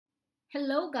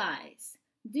Hello, guys!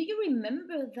 Do you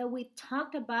remember that we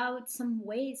talked about some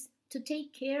ways to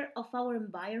take care of our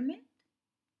environment?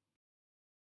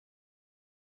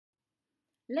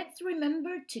 Let's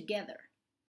remember together.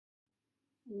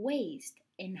 Waste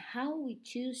and how we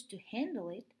choose to handle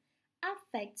it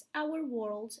affects our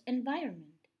world's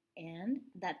environment, and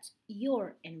that's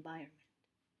your environment.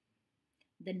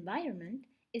 The environment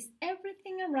is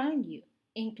everything around you,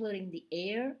 including the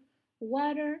air,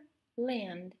 water,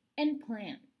 land, and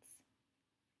plants.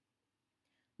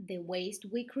 The waste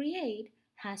we create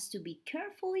has to be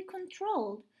carefully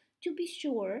controlled to be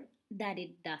sure that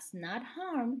it does not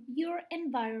harm your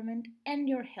environment and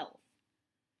your health.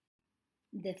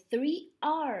 The three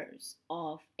R's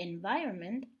of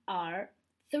environment are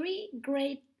three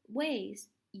great ways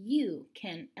you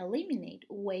can eliminate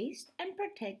waste and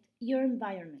protect your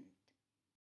environment.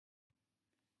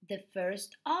 The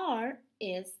first R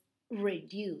is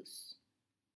reduce.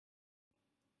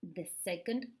 The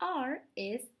second R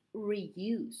is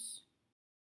reuse.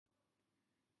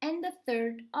 And the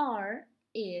third R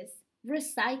is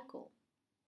recycle.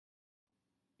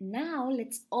 Now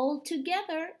let's all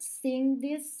together sing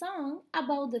this song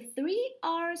about the three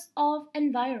R's of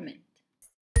environment.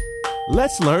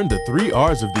 Let's learn the three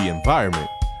R's of the environment: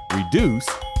 reduce,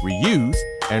 reuse,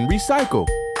 and recycle.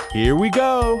 Here we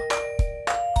go!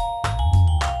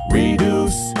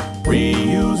 Reduce,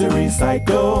 reuse, and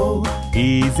recycle.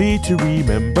 Easy to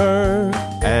remember.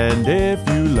 And if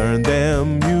you learn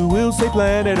them, you will save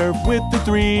planet Earth with the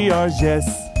three R's, yes.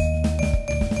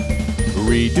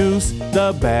 Reduce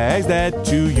the bags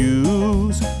that you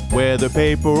use, whether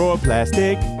paper or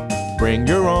plastic. Bring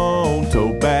your own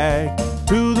tote bag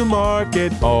to the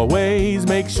market. Always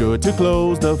make sure to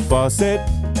close the faucet.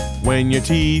 When your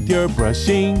teeth you're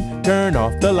brushing, turn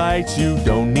off the lights you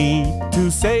don't need to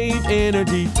save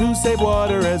energy, to save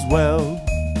water as well.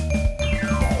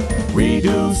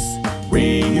 Reduce,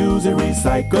 reuse, and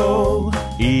recycle.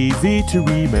 Easy to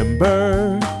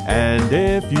remember. And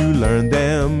if you learn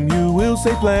them, you will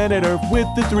save planet Earth with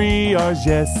the three R's,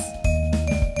 yes.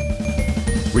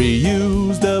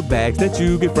 Reuse the bags that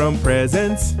you get from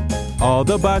presents, all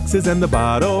the boxes and the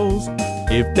bottles.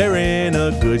 If they're in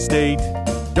a good state,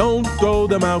 don't throw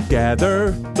them out.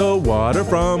 Gather the water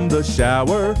from the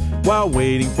shower while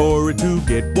waiting for it to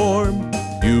get warm.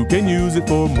 You can use it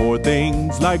for more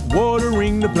things, like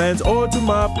watering the plants or to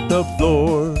mop the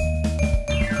floor.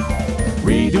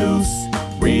 Reduce,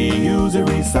 reuse, and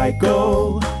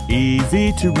recycle.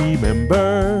 Easy to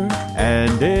remember.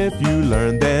 And if you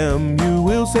learn them, you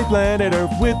will save planet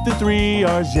Earth with the three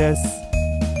R's, yes.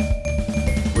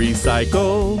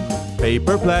 Recycle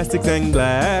paper, plastics, and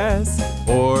glass,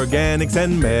 organics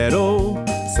and metal.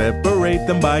 Separate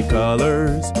them by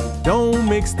colors. Don't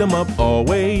mix them up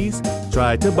always.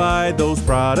 Try to buy those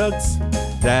products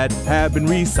that have been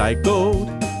recycled.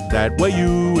 That way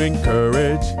you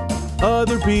encourage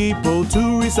other people to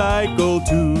recycle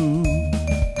too.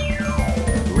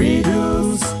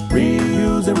 Reduce,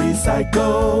 reuse, and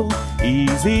recycle.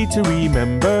 Easy to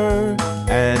remember.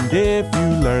 And if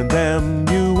you learn them,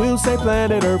 you will save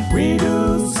planet Earth.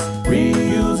 Reduce,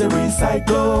 reuse, and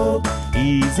recycle.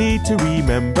 Easy to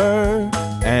remember.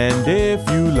 And if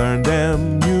you learn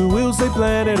them, you will save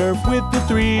planet Earth with the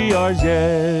three R's,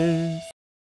 yes.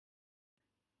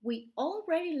 We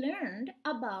already learned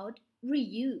about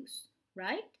reuse,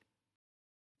 right?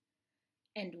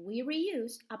 And we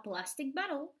reuse a plastic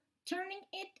bottle, turning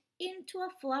it into a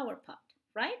flower pot,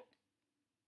 right?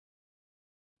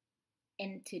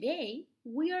 And today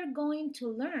we are going to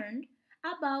learn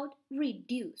about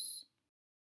reduce.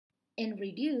 In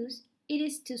reduce, it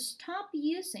is to stop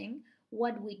using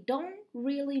what we don't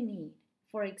really need.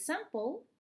 For example,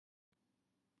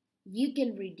 you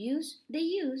can reduce the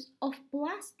use of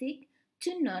plastic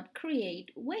to not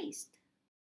create waste.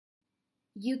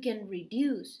 You can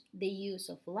reduce the use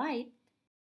of light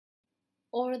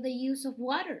or the use of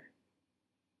water.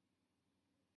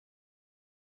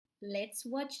 Let's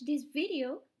watch this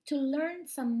video to learn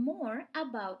some more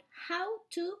about how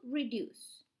to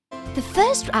reduce. The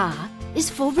first R is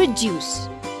for reduce.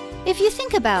 If you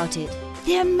think about it,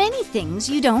 there are many things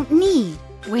you don't need.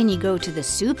 When you go to the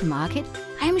supermarket,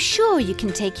 I'm sure you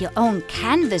can take your own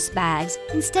canvas bags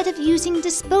instead of using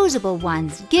disposable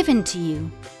ones given to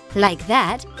you. Like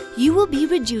that, you will be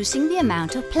reducing the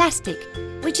amount of plastic,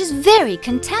 which is very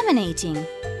contaminating.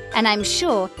 And I'm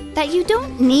sure that you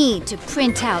don't need to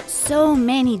print out so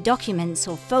many documents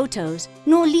or photos,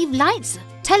 nor leave lights,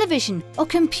 television, or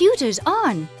computers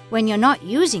on when you're not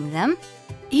using them.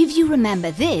 If you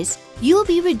remember this, you'll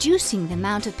be reducing the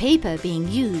amount of paper being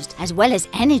used as well as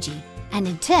energy. and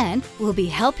in turn will be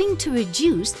helping to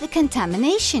reduce the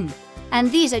contamination. And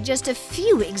these are just a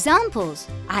few examples.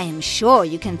 I am sure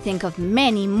you can think of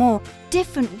many more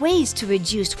different ways to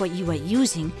reduce what you are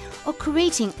using or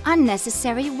creating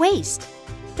unnecessary waste.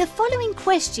 The following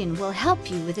question will help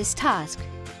you with this task.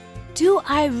 Do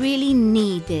I really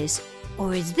need this,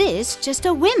 or is this just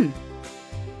a whim?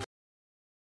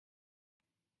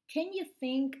 Can you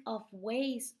think of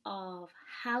ways of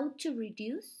how to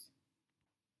reduce?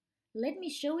 Let me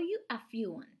show you a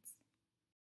few ones.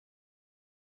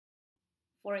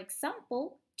 For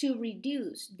example, to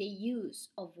reduce the use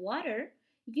of water,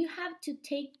 you have to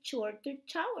take shorter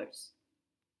showers.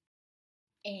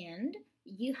 And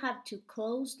you have to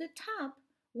close the tap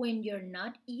when you're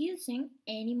not using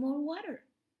any more water.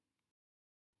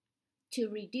 To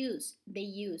reduce the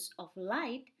use of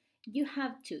light, you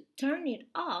have to turn it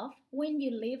off when you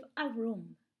leave a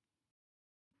room.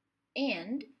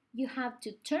 And you have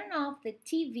to turn off the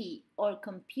TV or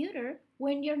computer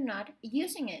when you're not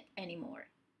using it anymore.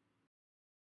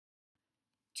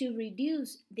 To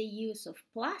reduce the use of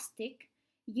plastic,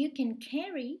 you can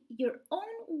carry your own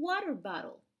water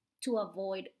bottle to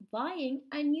avoid buying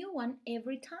a new one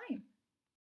every time.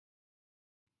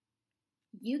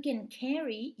 You can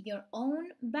carry your own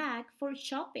bag for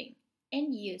shopping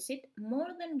and use it more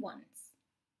than once.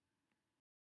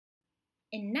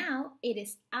 And now it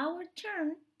is our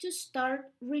turn to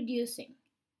start reducing.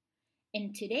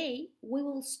 And today we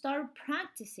will start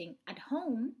practicing at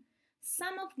home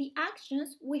some of the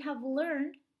actions we have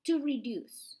learned to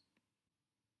reduce.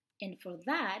 And for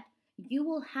that, you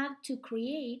will have to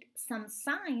create some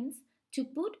signs to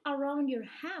put around your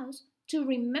house to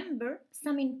remember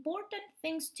some important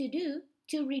things to do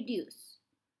to reduce.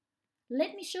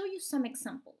 Let me show you some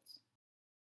examples.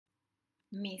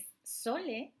 Miss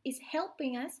Sole is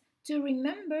helping us to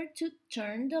remember to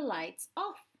turn the lights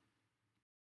off.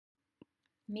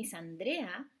 Miss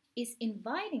Andrea is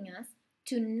inviting us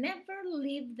to never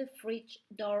leave the fridge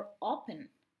door open.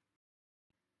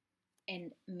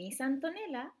 And Miss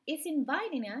Antonella is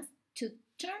inviting us to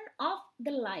turn off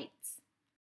the lights.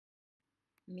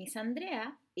 Miss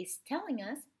Andrea is telling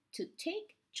us to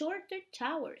take shorter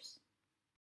showers.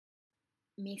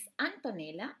 Miss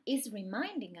Antonella is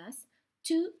reminding us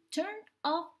to turn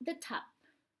off the tap.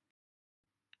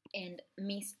 And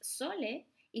Miss Sole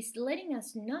is letting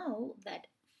us know that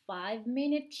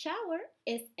 5-minute shower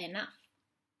is enough.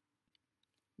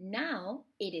 Now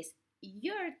it is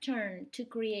your turn to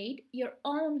create your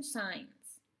own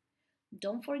signs.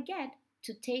 Don't forget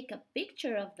to take a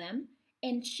picture of them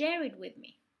and share it with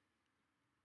me.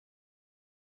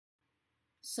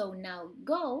 So now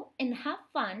go and have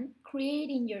fun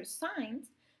creating your signs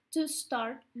to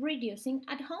start reducing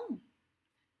at home.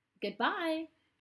 Goodbye.